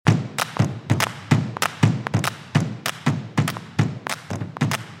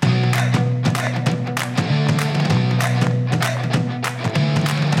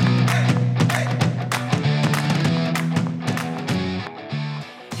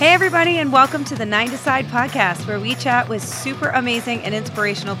Hey, everybody, and welcome to the 9 to Side podcast, where we chat with super amazing and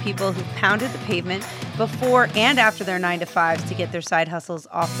inspirational people who've pounded the pavement before and after their 9 to 5s to get their side hustles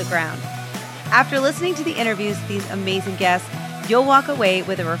off the ground. After listening to the interviews with these amazing guests, you'll walk away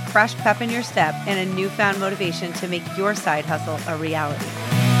with a refreshed pep in your step and a newfound motivation to make your side hustle a reality.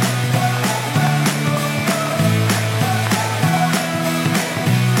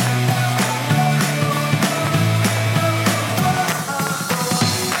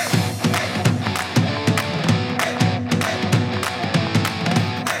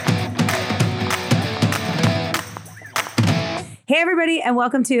 Hey, everybody, and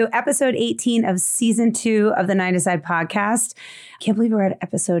welcome to episode 18 of season 2 of the 9 to Side podcast. Can't believe we're at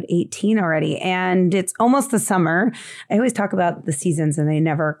episode 18 already, and it's almost the summer. I always talk about the seasons and they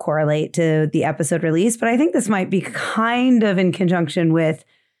never correlate to the episode release, but I think this might be kind of in conjunction with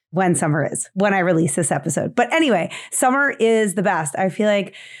when summer is, when I release this episode. But anyway, summer is the best. I feel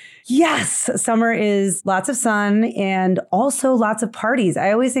like, yes, summer is lots of sun and also lots of parties.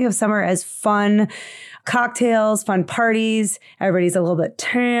 I always think of summer as fun cocktails, fun parties. Everybody's a little bit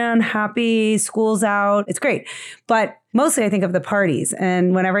tan, happy, school's out. It's great. But mostly I think of the parties.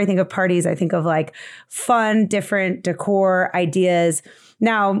 And whenever I think of parties, I think of like fun, different decor ideas.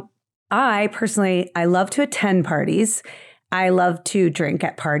 Now, I love to attend parties. I love to drink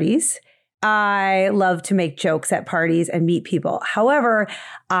at parties. I love to make jokes at parties and meet people. However,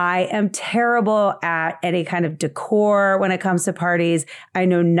 I am terrible at any kind of decor when it comes to parties. I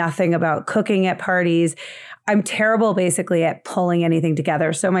know nothing about cooking at parties. I'm terrible basically at pulling anything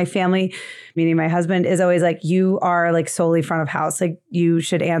together. So my family, meaning my husband, is always like, you are like solely front of house. Like you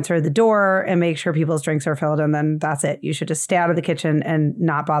should answer the door and make sure people's drinks are filled. And then that's it. You should just stay out of the kitchen and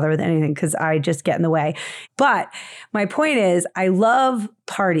not bother with anything because I just get in the way. But my point is, I love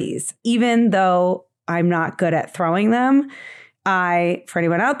parties, even though I'm not good at throwing them. For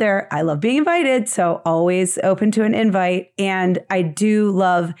anyone out there, I love being invited. So always open to an invite. And I do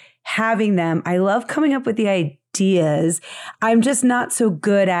love having them. I love coming up with the ideas. I'm just not so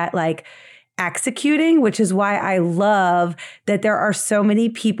good at like executing, which is why I love that there are so many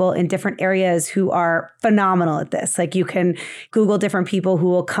people in different areas who are phenomenal at this. Like you can Google different people who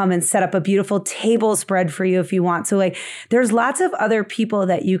will come and set up a beautiful table spread for you if you want. So like there's lots of other people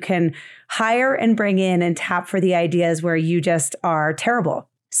that you can hire and bring in and tap for the ideas where you just are terrible.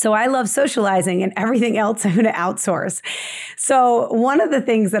 So I love socializing, and everything else I'm going to outsource. So one of the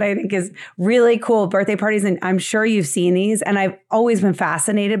things that I think is really cool birthday parties, and I'm sure you've seen these, and I've always been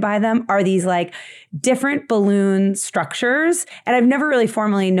fascinated by them, are these like different balloon structures. And I've never really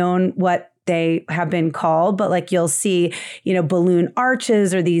formally known what they have been called, but like you'll see, balloon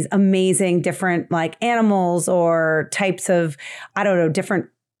arches or these amazing different like animals or types of, different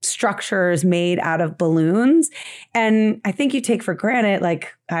structures made out of balloons. And I think you take for granted,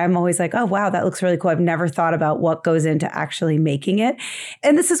 like I'm always like, oh, wow, that looks really cool. I've never thought about what goes into actually making it.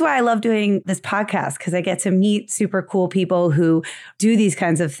 And this is why I love doing this podcast, because I get to meet super cool people who do these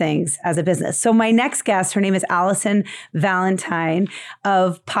kinds of things as a business. So my next guest, her name is Allyson Valentine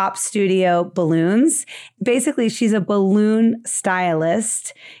of Pop Studio Balloons. Basically, she's a balloon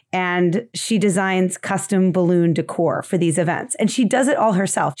stylist and she designs custom balloon decor for these events. And she does it all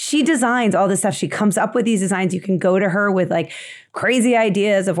herself. She designs all this stuff. She comes up with these designs. You can go to her with like crazy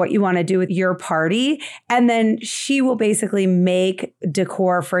ideas of what you want to do with your party. And then she will basically make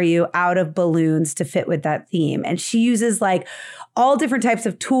decor for you out of balloons to fit with that theme. And she uses like all different types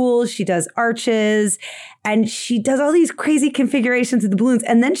of tools. She does arches and she does all these crazy configurations of the balloons.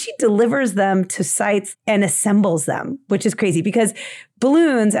 And then she delivers them to sites and assembles them, which is crazy because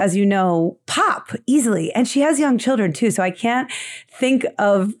balloons, as you know, pop easily. And she has young children too. So I can't think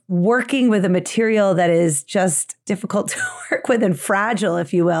of working with a material that is just difficult to work with and fragile,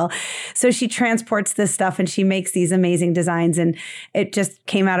 if you will. So she transports this stuff and she makes these amazing designs. And it just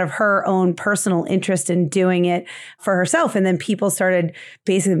came out of her own personal interest in doing it for herself. And then people started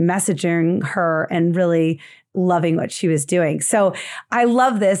basically messaging her and really loving what she was doing. So I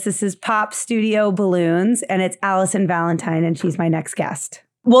love this. This is Pop Studio Balloons, and it's Allyson Valentine, and she's my next guest.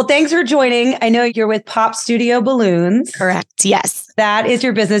 Well, thanks for joining. I know you're with Pop Studio Balloons. Correct. Yes. That is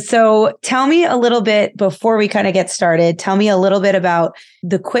your business. So tell me a little bit before we kind of get started. Tell me a little bit about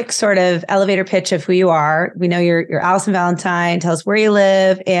the quick sort of elevator pitch of who you are. We know you're Allyson Valentine. Tell us where you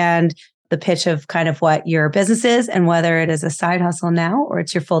live and the pitch of kind of what your business is and whether it is a side hustle now or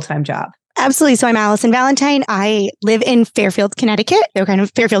it's your full-time job. Absolutely. So I'm Allyson Valentine. I live in Fairfield, Connecticut, so kind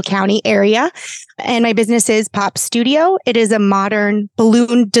of Fairfield County area. And my business is Pop Studio. It is a modern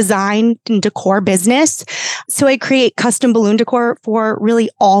balloon design and decor business. So I create custom balloon decor for really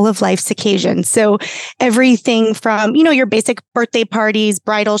all of life's occasions. So everything from, your basic birthday parties,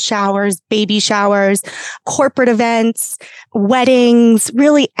 bridal showers, baby showers, corporate events, weddings,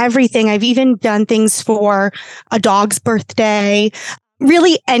 really everything. I've even done things for a dog's birthday.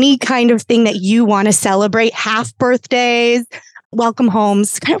 Really any kind of thing that you want to celebrate, half birthdays, welcome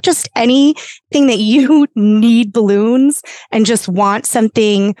homes, kind of just anything that you need balloons and just want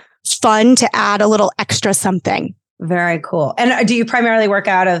something fun to add a little extra something. Very cool. And do you primarily work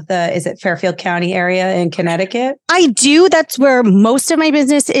out of is it Fairfield County area in Connecticut? I do. That's where most of my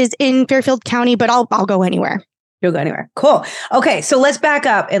business is, in Fairfield County, but I'll go anywhere. You'll go anywhere. Cool. Okay. So let's back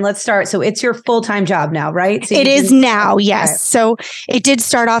up and let's start. So it's your full-time job now, right? So it is now. Yes. Okay. So it did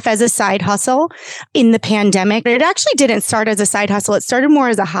start off as a side hustle in the pandemic. It actually didn't start as a side hustle. It started more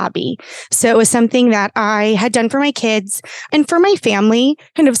as a hobby. So it was something that I had done for my kids and for my family,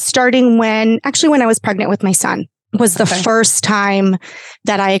 kind of starting when I was pregnant with my son. Was the first time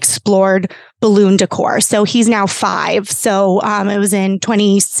that I explored balloon decor. So he's now 5. So it was in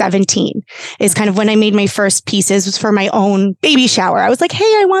 2017 is kind of when I made my first pieces. It was for my own baby shower. I was like, hey,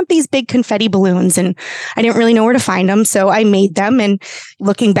 I want these big confetti balloons. And I didn't really know where to find them. So I made them. And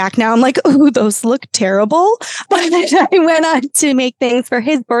looking back now, I'm like, oh, those look terrible. But I went on to make things for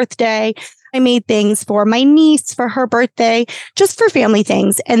his birthday. I made things for my niece for her birthday, just for family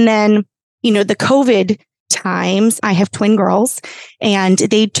things. And then, the COVID times, I have twin girls and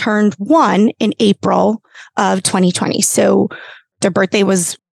they turned 1 in April of 2020. So their birthday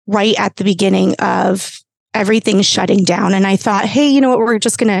was right at the beginning of everything shutting down. And I thought, hey, you know what? We're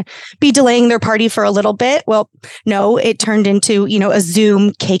just going to be delaying their party for a little bit. Well, no, it turned into, a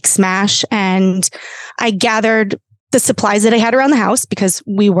Zoom cake smash. And I gathered the supplies that I had around the house because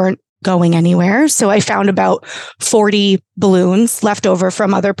we weren't going anywhere. So I found about 40 balloons left over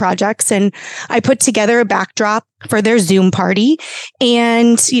from other projects. And I put together a backdrop for their Zoom party.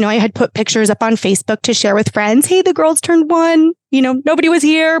 And, I had put pictures up on Facebook to share with friends. Hey, the girls turned 1. Nobody was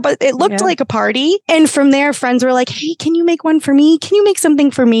here, but it looked like a party. And from there, friends were like, hey, can you make one for me? Can you make something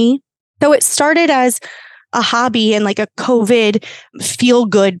for me? So it started as a hobby and like a COVID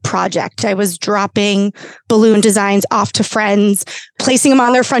feel-good project. I was dropping balloon designs off to friends, placing them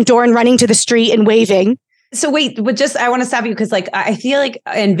on their front door and running to the street and waving. So wait, but I want to stop you because I feel like,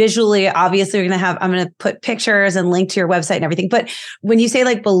 and visually, obviously I'm going to put pictures and link to your website and everything. But when you say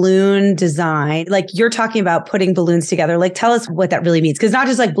balloon design, you're talking about putting balloons together, tell us what that really means. Because not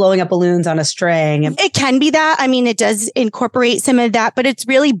just blowing up balloons on a string. It can be that. I mean, it does incorporate some of that, but it's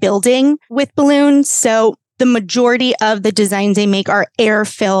really building with balloons. So the majority of the designs they make are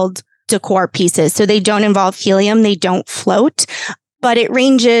air-filled decor pieces. So they don't involve helium. They don't float. But it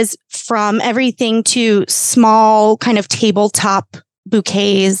ranges from everything to small kind of tabletop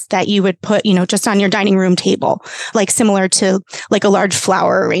bouquets that you would put, just on your dining room table, similar to a large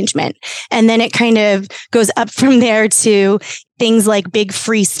flower arrangement. And then it kind of goes up from there to things like big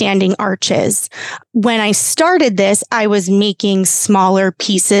freestanding arches. When I started this, I was making smaller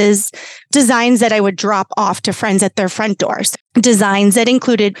pieces, designs that I would drop off to friends at their front doors, designs that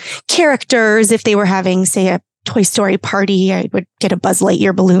included characters. If they were having, say, a Toy Story party, I would get a Buzz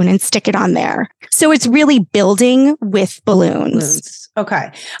Lightyear balloon and stick it on there. So it's really building with balloons.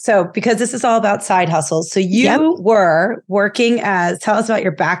 Okay. So because this is all about side hustles. So you were working tell us about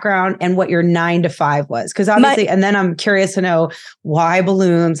your background and what your 9 to 5 was. Because obviously, and then I'm curious to know why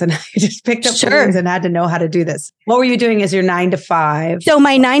balloons, and you just picked up balloons and had to know how to do this. What were you doing as your 9 to 5? So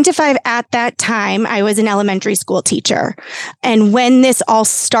my 9 to 5 at that time, I was an elementary school teacher. And when this all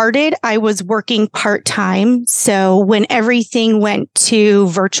started, I was working part-time. So when everything went to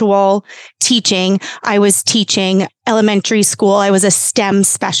virtual teaching, I was teaching elementary school. I was a STEM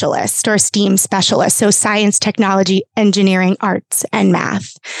specialist or a STEAM specialist. So science, technology, engineering, arts, and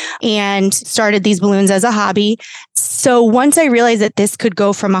math, and started these balloons as a hobby. So once I realized that this could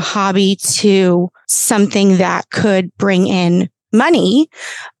go from a hobby to something that could bring in money,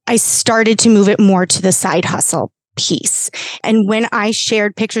 I started to move it more to the side hustle piece. And when I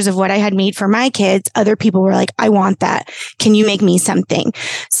shared pictures of what I had made for my kids, other people were like, I want that. Can you make me something?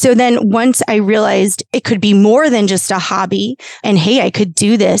 So then once I realized it could be more than just a hobby and hey, I could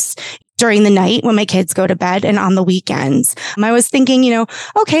do this during the night when my kids go to bed and on the weekends, I was thinking,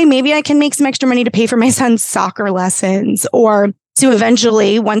 okay, maybe I can make some extra money to pay for my son's soccer lessons or to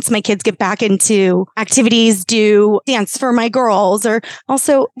eventually, once my kids get back into activities, do dance for my girls. Or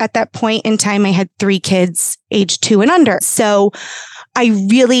also at that point in time, I had 3 kids age 2 and under. So I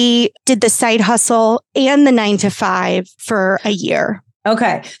really did the side hustle and the 9 to 5 for a year.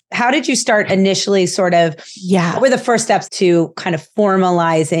 Okay. How did you start initially what were the first steps to kind of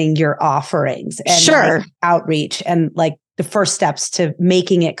formalizing your offerings and like outreach and like the first steps to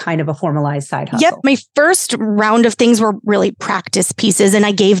making it kind of a formalized side hustle? Yep. My first round of things were really practice pieces, and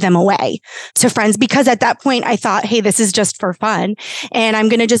I gave them away to friends because at that point I thought, hey, this is just for fun and I'm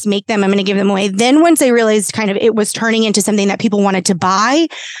going to just make them. I'm going to give them away. Then once I realized kind of it was turning into something that people wanted to buy,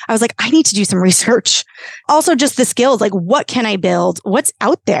 I was like, I need to do some research. Also just the skills, like what can I build? What's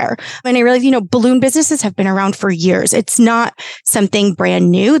out there? And I realized, balloon businesses have been around for years. It's not something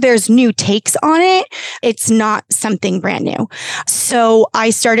brand new. There's new takes on it. It's not something brand new. So I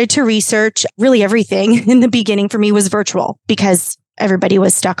started to research really everything. In the beginning for me was virtual because everybody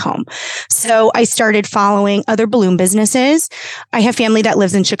was stuck home. So I started following other balloon businesses. I have family that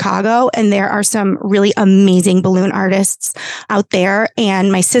lives in Chicago, and there are some really amazing balloon artists out there.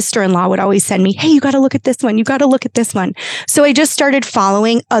 And my sister-in-law would always send me, hey, you got to look at this one. You got to look at this one. So I just started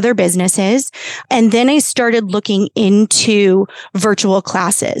following other businesses. And then I started looking into virtual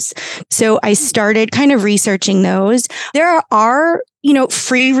classes. So I started kind of researching those. There are,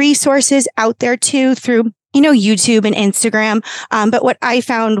 free resources out there too through YouTube and Instagram. But what I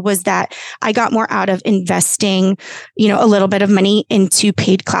found was that I got more out of investing, a little bit of money into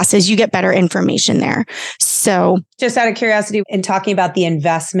paid classes. You get better information there. So just out of curiosity, in talking about the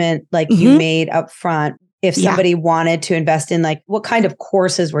investment, like you made up front, if somebody wanted to invest in, like, what kind of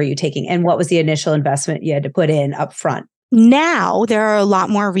courses were you taking and what was the initial investment you had to put in up front? Now there are a lot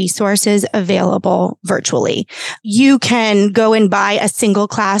more resources available virtually. You can go and buy a single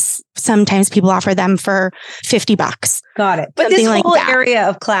class. Sometimes people offer them for $50. Got it. But this whole area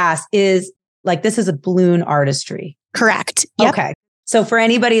of class is like, this is a balloon artistry. Correct. Yep. Okay. So for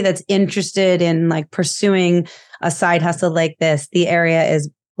anybody that's interested in like pursuing a side hustle like this, the area is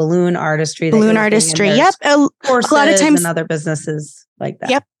balloon artistry. Balloon artistry. Yep. A lot of times and other businesses like that.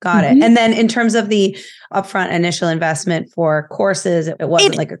 Yep. Got it. And then in terms of the upfront initial investment for courses, it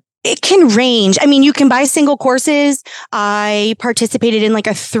wasn't it can range. I mean, you can buy single courses. I participated in like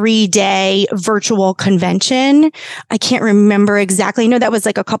a 3-day virtual convention. I can't remember exactly. I know that was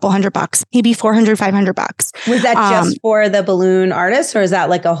like a couple $100, maybe $400, $500. Was that just for the balloon artists, or is that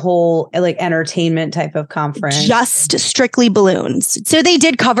like a whole like entertainment type of conference? Just strictly balloons. So they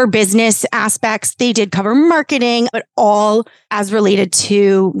did cover business aspects. They did cover marketing, but all as related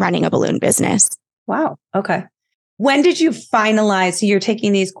to running a balloon business. Wow. Okay. When did you finalize? So you're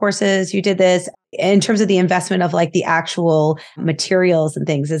taking these courses, you did this in terms of the investment of like the actual materials and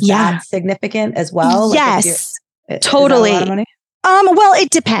things. Is that significant as well? Yes, totally. Is that a lot of money? Well,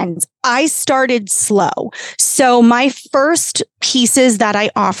 it depends. I started slow. So my first pieces that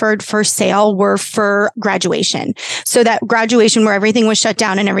I offered for sale were for graduation. So that graduation where everything was shut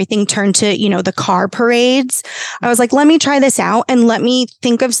down and everything turned to, the car parades. I was like, let me try this out and let me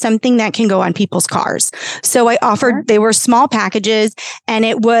think of something that can go on people's cars. So I offered, they were small packages, and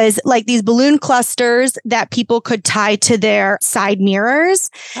it was like these balloon clusters that people could tie to their side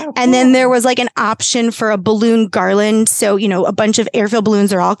mirrors. Oh, cool. And then there was like an option for a balloon garland. So, a bunch of airfield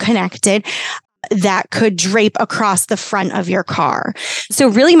balloons are all connected that could drape across the front of your car. So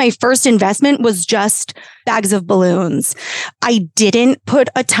really my first investment was just bags of balloons. I didn't put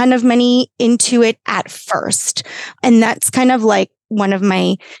a ton of money into it at first. And that's kind of like one of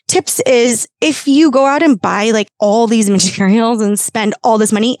my tips is if you go out and buy like all these materials and spend all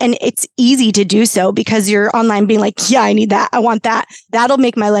this money, and it's easy to do so because you're online being like, yeah, I need that. I want that. That'll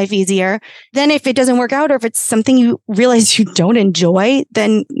make my life easier. Then if it doesn't work out, or if it's something you realize you don't enjoy,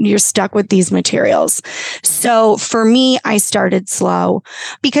 then you're stuck with these materials. So for me, I started slow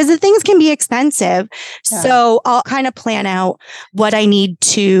because the things can be expensive. Yeah. So I'll kind of plan out what I need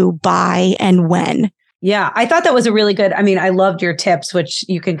to buy and when. Yeah, I thought that was a really good, I loved your tips, which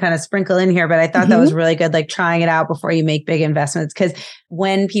you can kind of sprinkle in here, but I thought that was really good, like trying it out before you make big investments. Because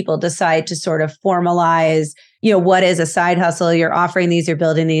when people decide to sort of formalize, what is a side hustle, you're offering these, you're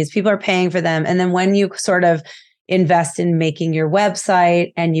building these, people are paying for them. And then when you sort of invest in making your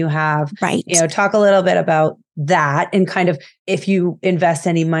website and you have, talk a little bit about that and kind of if you invest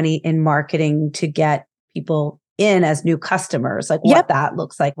any money in marketing to get people in as new customers, like what that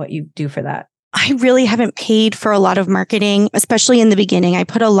looks like, what you do for that. I really haven't paid for a lot of marketing, especially in the beginning. I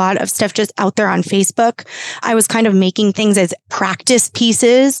put a lot of stuff just out there on Facebook. I was kind of making things as practice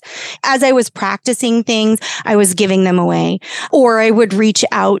pieces. As I was practicing things, I was giving them away. Or I would reach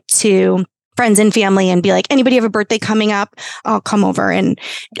out to friends and family and be like, anybody have a birthday coming up? I'll come over and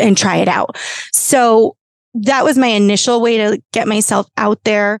try it out. So that was my initial way to get myself out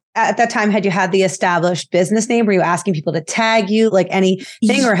there. At that time, had you had the established business name? Were you asking people to tag you, like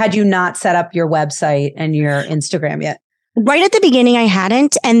anything, or had you not set up your website and your Instagram yet? Right at the beginning, I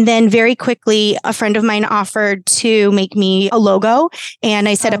hadn't. And then very quickly, a friend of mine offered to make me a logo. And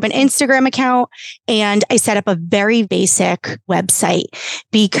I set up an Instagram account and I set up a very basic website,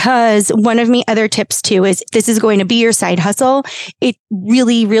 because one of my other tips too is, if this is going to be your side hustle, it's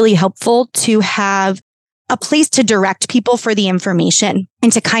really, really helpful to have a place to direct people for the information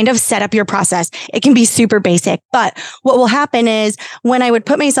and to kind of set up your process. It can be super basic, but what will happen is when I would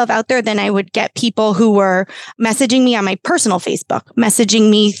put myself out there, then I would get people who were messaging me on my personal Facebook, messaging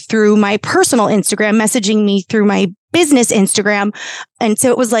me through my personal Instagram, messaging me through my business Instagram. And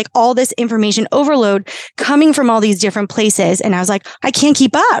so it was like all this information overload coming from all these different places. And I was like, I can't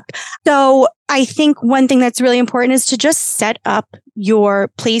keep up. So I think one thing that's really important is to just set up your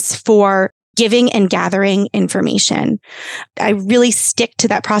place for giving and gathering information. I really stick to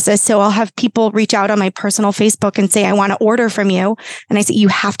that process. So I'll have people reach out on my personal Facebook and say, I want to order from you. And I say, you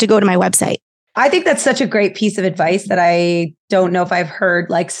have to go to my website. I think that's such a great piece of advice that I don't know if I've heard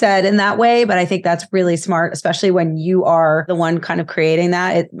like said in that way, but I think that's really smart, especially when you are the one kind of creating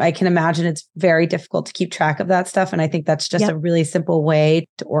that. I can imagine it's very difficult to keep track of that stuff. And I think that's just a really simple way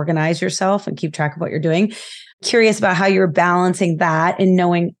to organize yourself and keep track of what you're doing. Curious about how you're balancing that and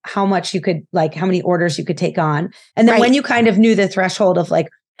knowing how much you could, like how many orders you could take on. And then when you kind of knew the threshold of like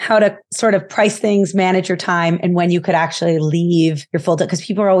how to sort of price things, manage your time, and when you could actually leave your full time. Because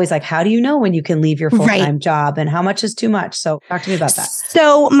people are always like, how do you know when you can leave your full-time job and how much is too much? So talk to me about that.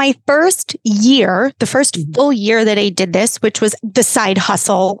 So my first year, the first full year that I did this, which was the side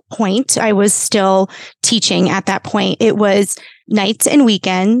hustle point, I was still teaching at that point. It was nights and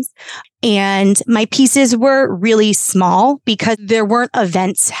weekends. And my pieces were really small because there weren't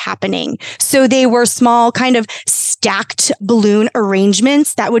events happening. So they were small kind of stacked balloon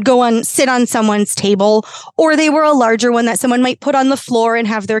arrangements that would sit on someone's table, or they were a larger one that someone might put on the floor and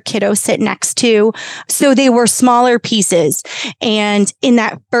have their kiddo sit next to. So they were smaller pieces. And in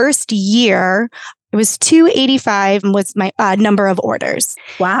that first year, it was 285 was my number of orders.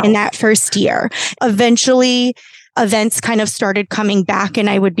 Wow. In that first year. Eventually, events kind of started coming back and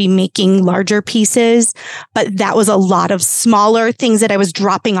I would be making larger pieces, but that was a lot of smaller things that I was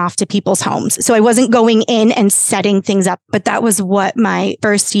dropping off to people's homes. So I wasn't going in and setting things up, but that was what my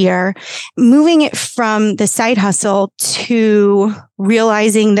first year. Moving it from the side hustle to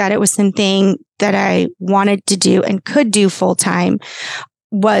realizing that it was something that I wanted to do and could do full time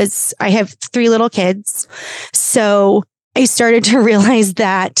was I have 3 little kids. So I started to realize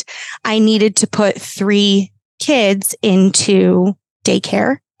that I needed to put 3 kids into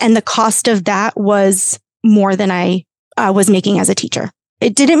daycare. And the cost of that was more than I was making as a teacher.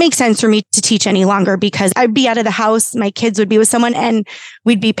 It didn't make sense for me to teach any longer because I'd be out of the house, my kids would be with someone, and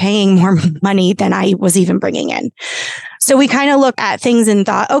we'd be paying more money than I was even bringing in. So we kind of looked at things and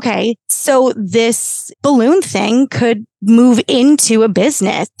thought, okay, so this balloon thing could move into a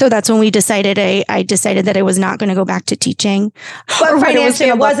business. So that's when we decided, I decided that I was not going to go back to teaching. But financially,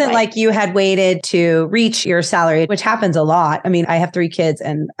 it wasn't like you had waited to reach your salary, which happens a lot. I mean, I have 3 kids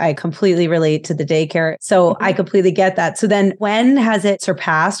and I completely relate to the daycare. So I completely get that. So then when has it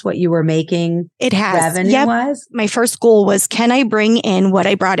surpassed what you were making? It has. Revenue-wise? My first goal was, can I bring in what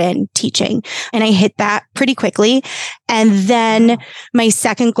I brought in teaching? And I hit that pretty quickly. And then my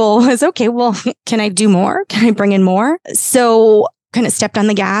second goal was, okay, well, can I do more? Can I bring in more? So kind of stepped on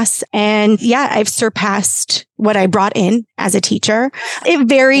the gas. And I've surpassed what I brought in as a teacher. It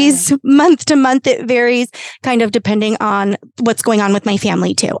varies month to month. It varies kind of depending on what's going on with my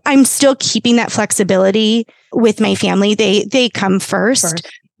family too. I'm still keeping that flexibility with my family. They come first.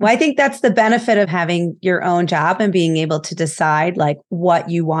 Well, I think that's the benefit of having your own job and being able to decide like what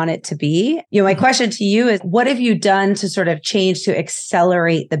you want it to be. My question to you is, what have you done to sort of change to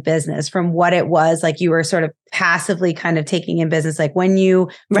accelerate the business from what it was like you were sort of passively kind of taking in business? Like when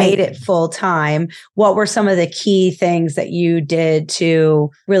you made it full time, what were some of the key things that you did to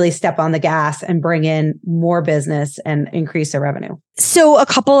really step on the gas and bring in more business and increase the revenue? So a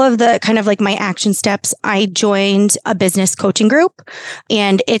couple of the kind of like my action steps, I joined a business coaching group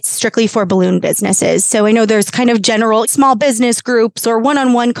and it's strictly for balloon businesses. So I know there's kind of general small business groups or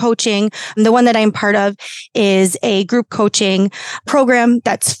one-on-one coaching. The one that I'm part of is a group coaching program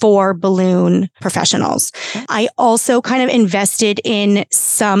that's for balloon professionals. I also kind of invested in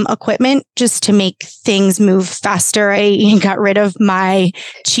some equipment just to make things move faster. I got rid of my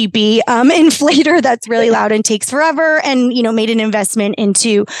cheapy inflator that's really loud and takes forever, and, made an investment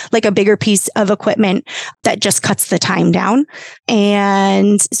into like a bigger piece of equipment that just cuts the time down.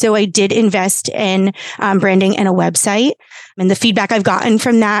 And so I did invest in branding and a website. And the feedback I've gotten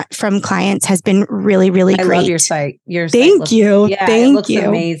from that from clients has been really, really great. I love your site. Thank you. Yeah, Thank it looks you.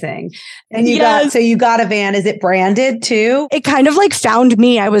 amazing. And you got a van. Is it branded too? It kind of like found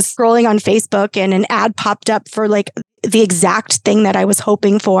me. I was scrolling on Facebook and an ad popped up for like the exact thing that I was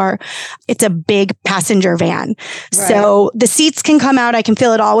hoping for. It's a big passenger van. Right. So the seats can come out. I can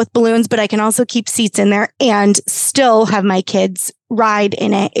fill it all with balloons, but I can also keep seats in there and still have my kids ride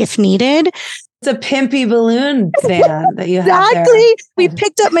in it if needed. It's a pimpy balloon van that you have there. Exactly. We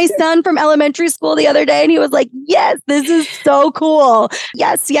picked up my son from elementary school the other day and he was like, yes, this is so cool.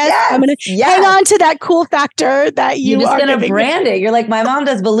 Yes. I'm going to hang on to that cool factor that you're just going to brand it. You're like, my mom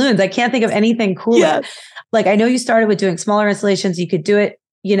does balloons. I can't think of anything cooler. Yes. Like, I know you started with doing smaller installations. You could do it,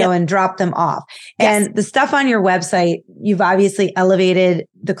 and drop them off. Yes. And the stuff on your website, you've obviously elevated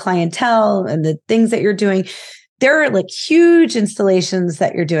the clientele and the things that you're doing. There are like huge installations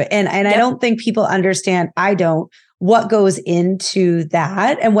that you're doing. And I don't think people understand, what goes into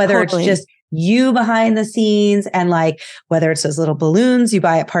that, and whether it's just you behind the scenes, and like whether it's those little balloons you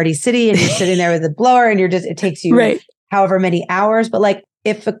buy at Party City and you're sitting there with a blower and it takes you however many hours. But like,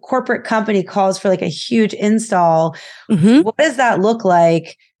 if a corporate company calls for like a huge install, what does that look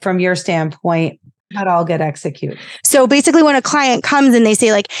like from your standpoint? How'd it all get executed? So basically when a client comes and they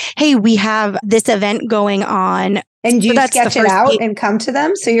say like, hey, we have this event going on. And you sketch it out and come to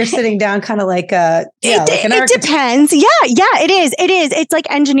them? So you're sitting down kind of like it depends. Yeah, it is. It's like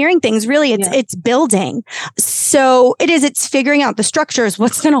engineering things, really. It's building. So it's figuring out the structures,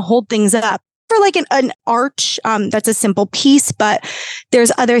 what's going to hold things up. For like an arch, that's a simple piece, but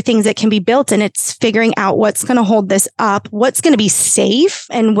there's other things that can be built, and it's figuring out what's going to hold this up, what's going to be safe,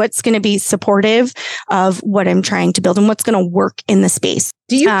 and what's going to be supportive of what I'm trying to build, and what's going to work in the space.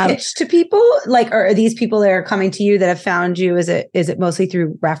 Do you pitch to people? Like, or are these people that are coming to you that have found you? Is it mostly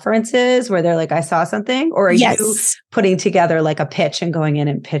through references where they're like, I saw something? Or are you putting together like a pitch and going in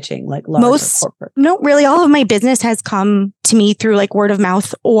and pitching like larger corporate? No, really. All of my business has come to me through like word of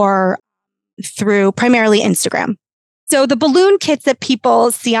mouth or through primarily Instagram. So the balloon kits that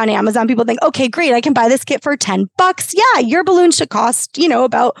people see on Amazon, people think, okay, great, I can buy this kit for $10. Yeah, your balloon should cost,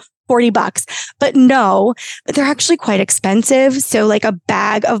 about $40. But no, they're actually quite expensive. So like a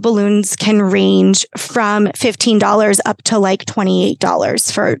bag of balloons can range from $15 up to like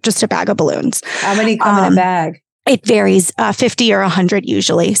 $28 for just a bag of balloons. How many come in a bag? It varies, 50 or 100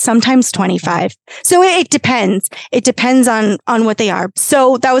 usually, sometimes 25. So it depends. It depends on what they are.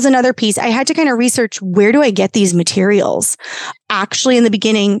 So that was another piece. I had to kind of research, where do I get these materials? Actually, in the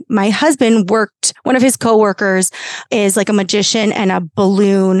beginning, my husband one of his coworkers is like a magician and a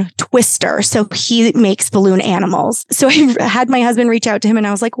balloon twister. So he makes balloon animals. So I had my husband reach out to him and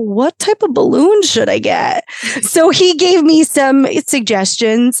I was like, what type of balloon should I get? So he gave me some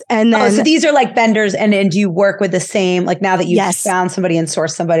suggestions. And then so these are like vendors, and do you work with the same, like now that you've found somebody and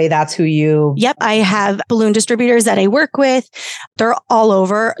sourced somebody, that's who you... Yep. I have balloon distributors that I work with. They're all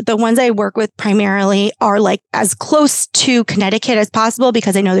over. The ones I work with primarily are like as close to Connecticut as possible,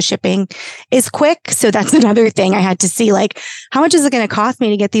 because I know the shipping is quick. So that's another thing. I had to see like, how much is it going to cost me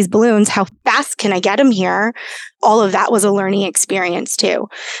to get these balloons? How fast can I get them here? All of that was a learning experience too.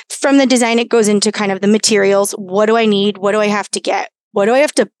 From the design, it goes into kind of the materials. What do I need? What do I have to get? What do I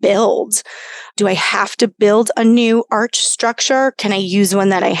have to build? Do I have to build a new arch structure? Can I use one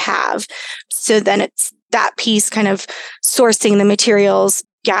that I have? So then it's that piece, kind of sourcing the materials,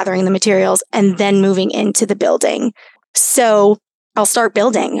 gathering the materials, and then moving into the building. So I'll start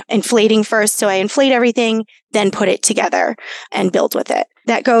building, inflating first. So I inflate everything, then put it together and build with it.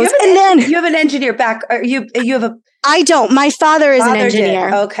 That goes. You have an engineer back. You have a... I don't. My father is an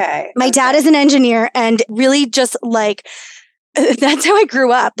engineer. Okay. My dad is an engineer, and really just like, that's how I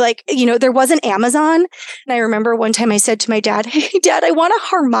grew up. Like, there wasn't Amazon. And I remember one time I said to my dad, hey, Dad, I want a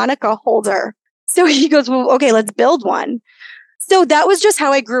harmonica holder. So he goes, well, okay, let's build one. So that was just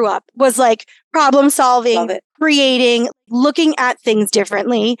how I grew up, was like problem solving, creating, looking at things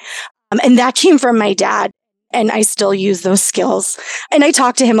differently. And that came from my dad. And I still use those skills. And I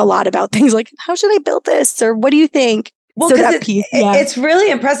talk to him a lot about things like, how should I build this? Or what do you think? Well, so it's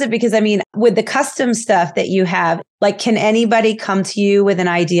really impressive because, I mean, with the custom stuff that you have, like, can anybody come to you with an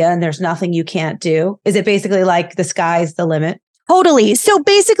idea and there's nothing you can't do? Is it basically like the sky's the limit? Totally. So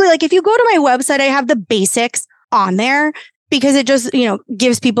basically, like if you go to my website, I have the basics on there. because it just,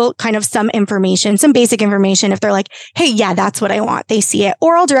 gives people kind of some information, some basic information. If they're like, hey, yeah, that's what I want. They see it.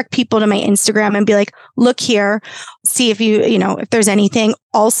 Or I'll direct people to my Instagram and be like, look here, see if if there's anything.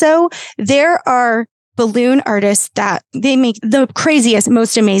 Also, there are balloon artists that they make the craziest,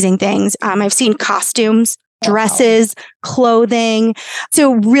 most amazing things. I've seen costumes, dresses, clothing.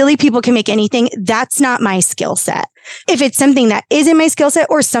 So really people can make anything. That's not my skill set. If it's something that isn't my skill set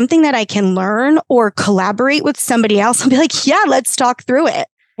or something that I can learn or collaborate with somebody else, I'll be like, yeah, let's talk through it.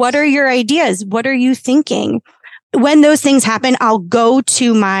 What are your ideas? What are you thinking? When those things happen, I'll go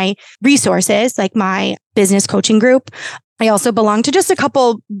to my resources, like my business coaching group. I also belong to just a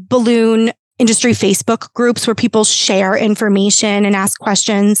couple balloon industry Facebook groups where people share information and ask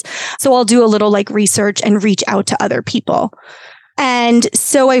questions. So I'll do a little like research and reach out to other people. And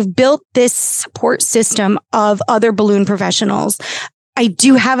so I've built this support system of other balloon professionals. I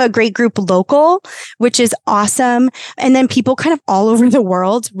do have a great group local, which is awesome. And then people kind of all over the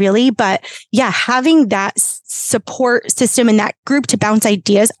world, really. But yeah, having that support system and that group to bounce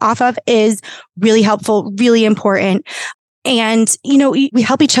ideas off of is really helpful, really important. And, we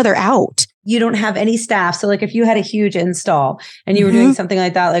help each other out. You don't have any staff. So like if you had a huge install and you were doing something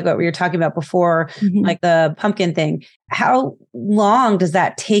like that, like what we were talking about before, like the pumpkin thing, how long does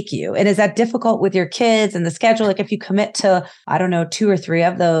that take you? And is that difficult with your kids and the schedule? Like if you commit to, I don't know, 2 or 3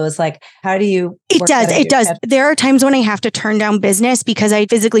 of those, like how do you? It does. There are times when I have to turn down business because I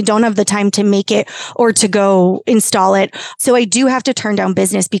physically don't have the time to make it or to go install it. So I do have to turn down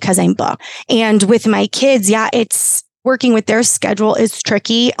business because I'm booked. And with my kids, it's working with their schedule is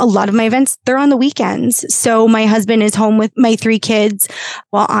tricky. A lot of my events, they're on the weekends. So my husband is home with my 3 kids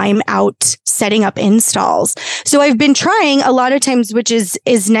while I'm out setting up installs. So I've been trying a lot of times, which is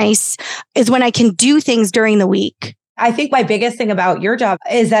nice, is when I can do things during the week. I think my biggest thing about your job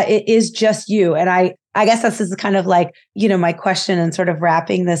is that it is just you. And I guess this is kind of like, my question and sort of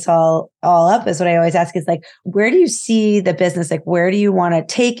wrapping this all up is what I always ask is like, where do you see the business? Like, where do you want to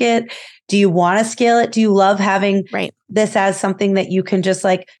take it? Do you want to scale it? Do you love having this as something that you can just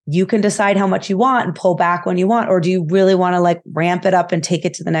like, you can decide how much you want and pull back when you want? Or do you really want to like ramp it up and take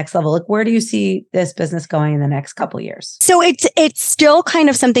it to the next level? Like, where do you see this business going in the next couple of years? So it's still kind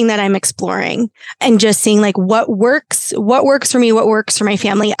of something that I'm exploring and just seeing like what works for me, what works for my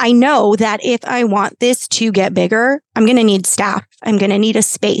family. I know that if I want this to get bigger, I'm going to need staff. I'm going to need a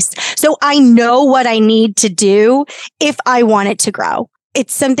space. So I know what I need to do if I want it to grow.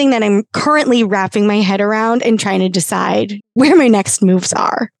 It's something that I'm currently wrapping my head around and trying to decide where my next moves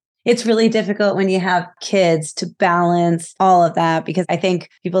are. It's really difficult when you have kids to balance all of that because I think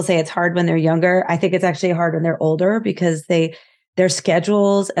people say it's hard when they're younger. I think it's actually hard when they're older because their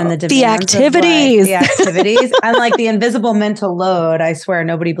schedules and the demands activities, and like the invisible mental load. I swear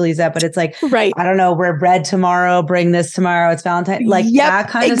nobody believes that, but it's like, I don't know, we're bread tomorrow, bring this tomorrow. It's Valentine. Like that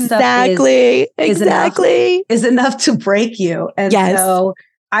kind of stuff is enough to break you. And so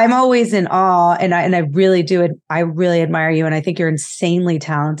I'm always in awe and I really do it. I really admire you. And I think you're insanely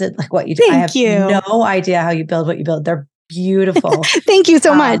talented. Like what you do. Thank you. I have no idea how you build what you build. They're beautiful. Thank you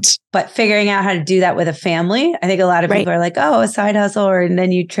so much. But figuring out how to do that with a family, I think a lot of people are like, oh, a side hustle, and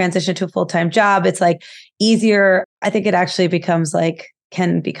then you transition to a full-time job. It's like easier. I think it actually becomes like,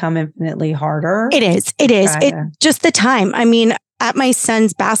 can become infinitely harder. It is. It's just the time. I mean, at my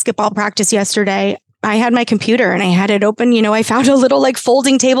son's basketball practice yesterday, I had my computer and I had it open. I found a little like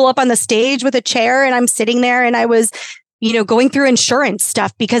folding table up on the stage with a chair and I'm sitting there and I was going through insurance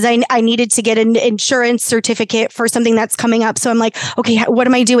stuff because I needed to get an insurance certificate for something that's coming up. So I'm like, okay, what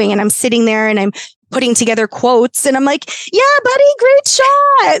am I doing? And I'm sitting there and I'm putting together quotes and I'm like, yeah, buddy, great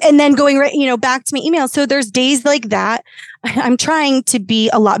shot. And then going back to my email. So there's days like that. I'm trying to be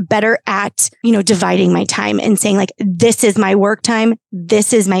a lot better at, dividing my time and saying like, this is my work time.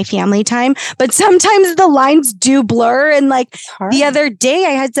 This is my family time. But sometimes the lines do blur. And like the other day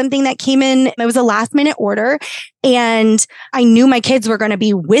I had something that came in, it was a last minute order. And I knew my kids were going to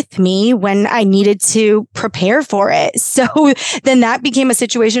be with me when I needed to prepare for it. So then that became a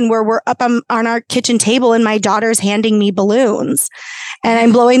situation where we're up on our kitchen table and my daughter's handing me balloons and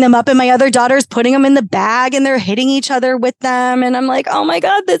I'm blowing them up and my other daughter's putting them in the bag and they're hitting each other with them. And I'm like, oh my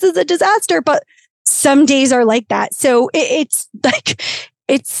God, this is a disaster. But some days are like that. So it's like,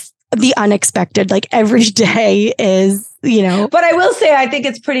 it's the unexpected, like every day is, But I will say, I think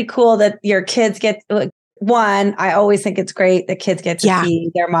it's pretty cool that your kids get, one, I always think it's great that kids get to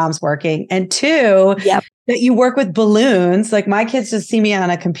see their moms working. And 2, that you work with balloons. Like my kids just see me on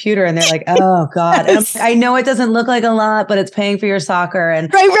a computer and they're like, oh God. And I know it doesn't look like a lot, but it's paying for your soccer.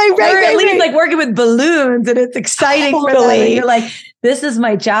 And at least like working with balloons and it's exciting for them. And you're like, this is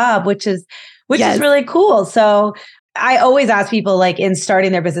my job, which is really cool. So I always ask people like in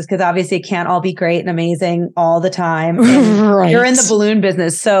starting their business, because obviously it can't all be great and amazing all the time. And Right. You're in the balloon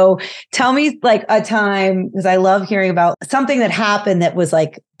business. So tell me like a time, because I love hearing about something that happened that was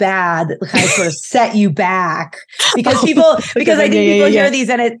like bad, that kind of sort of set you back. Because I think people hear these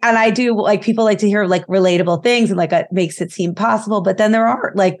and I do like, people like to hear like relatable things and like it makes it seem possible, but then there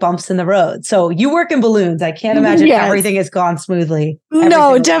are like bumps in the road. So you work in balloons. I can't imagine everything has gone smoothly.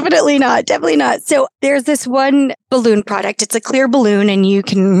 No, definitely not. Definitely not. So there's this one balloon product. It's a clear balloon and you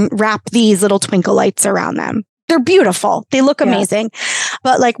can wrap these little twinkle lights around them. They're beautiful. They look amazing.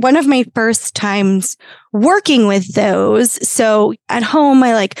 But like one of my first times working with those. So at home,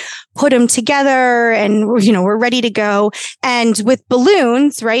 I like put them together and, we're ready to go. And with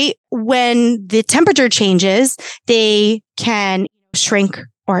balloons, right, when the temperature changes, they can shrink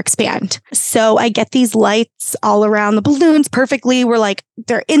or expand. So I get these lights all around the balloons perfectly. We're like,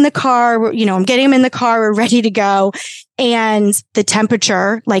 they're in the car. I'm getting them in the car. We're ready to go. And the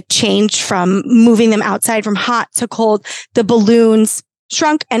temperature like changed from moving them outside from hot to cold. The balloons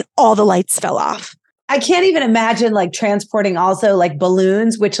shrunk and all the lights fell off. I can't even imagine like transporting also like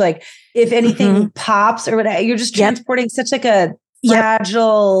balloons, which like if anything pops or whatever, you're just transporting such like a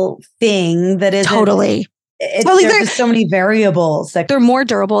fragile thing that is totally. There's just so many variables. They're more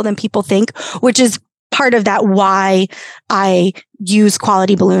durable than people think, which is part of that why I use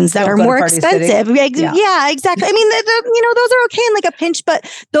quality balloons that are more expensive. Yeah, exactly. I mean, those are okay in like a pinch, but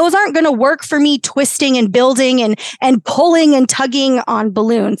those aren't going to work for me twisting and building and pulling and tugging on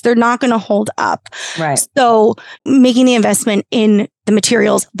balloons. They're not going to hold up. Right. So making the investment in the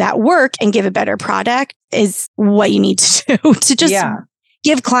materials that work and give a better product is what you need to do to just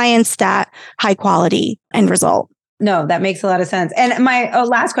give clients that high quality end result. No, that makes a lot of sense. And my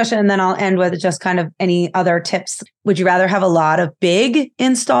last question, and then I'll end with just kind of any other tips. Would you rather have a lot of big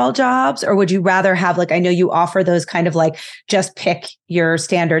install jobs, or would you rather have like, I know you offer those kind of like, just pick your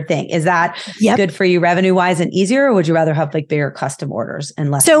standard thing. Is that good for you revenue wise and easier? Or would you rather have like bigger custom orders and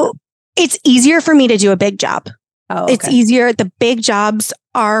less? So it's easier for me to do a big job. Oh, okay. It's easier. The big jobs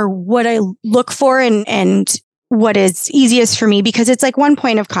are what I look for and what is easiest for me, because it's like one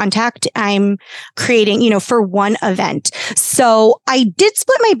point of contact I'm creating, for one event. So I did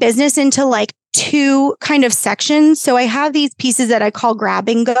split my business into like two kind of sections. So I have these pieces that I call grab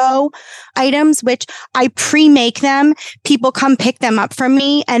and go items, which I pre-make them. People come pick them up from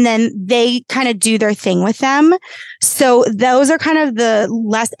me and then they kind of do their thing with them. So those are kind of the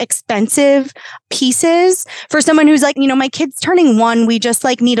less expensive pieces for someone who's like, my kid's turning 1. We just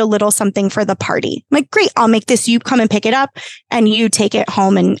like need a little something for the party. I'm like, great, I'll make this. You come and pick it up and you take it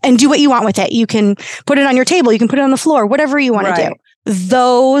home and do what you want with it. You can put it on your table. You can put it on the floor, whatever you want to do.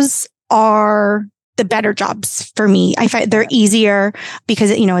 Those are the better jobs for me. I find they're easier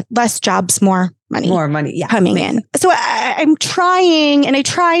because, less jobs, more money coming in. So I'm trying, and I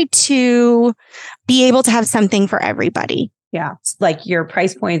try to be able to have something for everybody. Yeah. Like your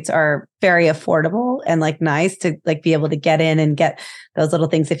price points are very affordable and like nice to like be able to get in and get those little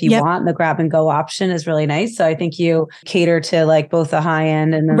things if you want. And the grab and go option is really nice. So I think you cater to like both the high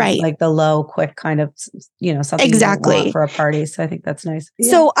end and then like the low, quick kind of, something you want for a party. So I think that's nice. Yeah.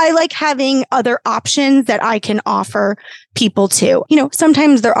 So I like having other options that I can offer people too.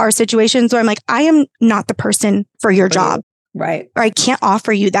 Sometimes there are situations where I'm like, I am not the person for your job. Right. Or I can't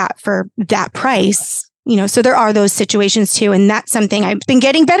offer you that for that price. So there are those situations too. And that's something I've been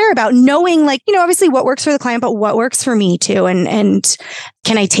getting better about, knowing like, obviously what works for the client, but what works for me too. And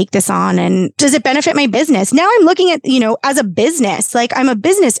can I take this on and does it benefit my business? Now I'm looking at, as a business, like I'm a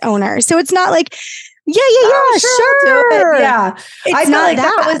business owner. So it's not like, sure. Yeah. I feel like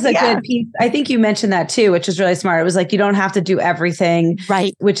that was a good piece. I think you mentioned that too, which is really smart. It was like, you don't have to do everything.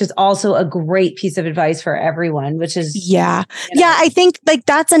 Right. Which is also a great piece of advice for everyone, which is. Yeah. I think like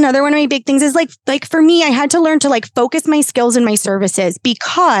that's another one of my big things is like for me, I had to learn to like focus my skills and my services,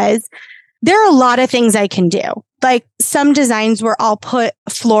 because there are a lot of things I can do. Like some designs where I'll put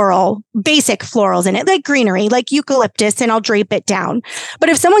basic florals in it, like greenery, like eucalyptus, and I'll drape it down. But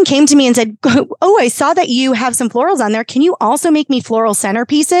if someone came to me and said, oh, I saw that you have some florals on there. Can you also make me floral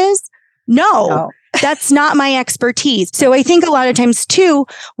centerpieces? No. That's not my expertise. So I think a lot of times too,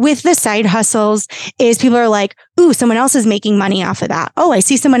 with the side hustles is people are like, ooh, someone else is making money off of that. Oh, I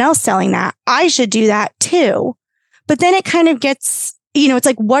see someone else selling that. I should do that too. But then it kind of gets, it's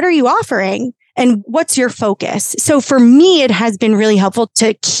like, what are you offering? And what's your focus? So for me, it has been really helpful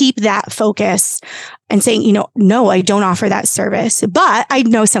to keep that focus and saying, no, I don't offer that service, but I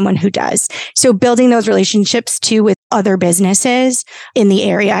know someone who does. So building those relationships too with other businesses in the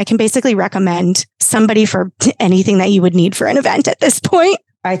area, I can basically recommend somebody for anything that you would need for an event at this point.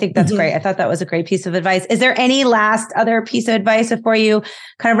 I think that's great. I thought that was a great piece of advice. Is there any last other piece of advice before you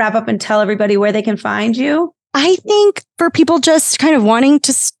kind of wrap up and tell everybody where they can find you? I think for people just kind of wanting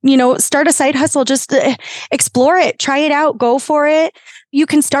to, start a side hustle, just explore it, try it out, go for it. You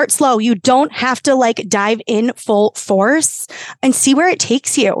can start slow. You don't have to dive in full force and see where it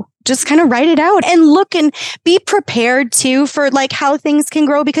takes you. Just kind of write it out and look and be prepared too for how things can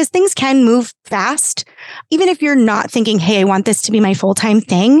grow, because things can move fast. Even if you're not thinking, hey, I want this to be my full-time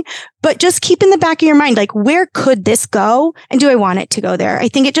thing, but just keep in the back of your mind, where could this go? And do I want it to go there? I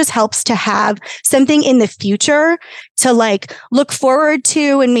think it just helps to have something in the future to look forward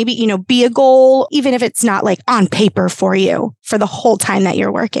to and maybe, be a goal, even if it's not on paper for you for the whole time that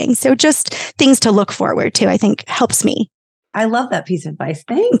you're working. So just things to look forward to, I think helps me. I love that piece of advice.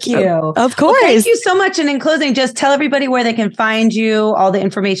 Thank you. Of course. Well, thank you so much. And in closing, just tell everybody where they can find you, all the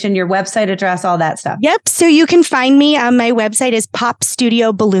information, your website address, all that stuff. Yep. So you can find me. My website is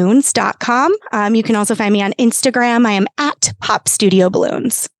popstudioballoons.com. You can also find me on Instagram. I am at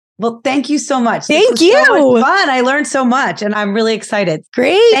popstudioballoons. Well, thank you so much. Thank you. So much fun. I learned so much and I'm really excited.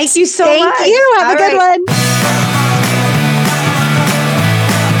 Great. Thank you so much. Thank you. Have a good one.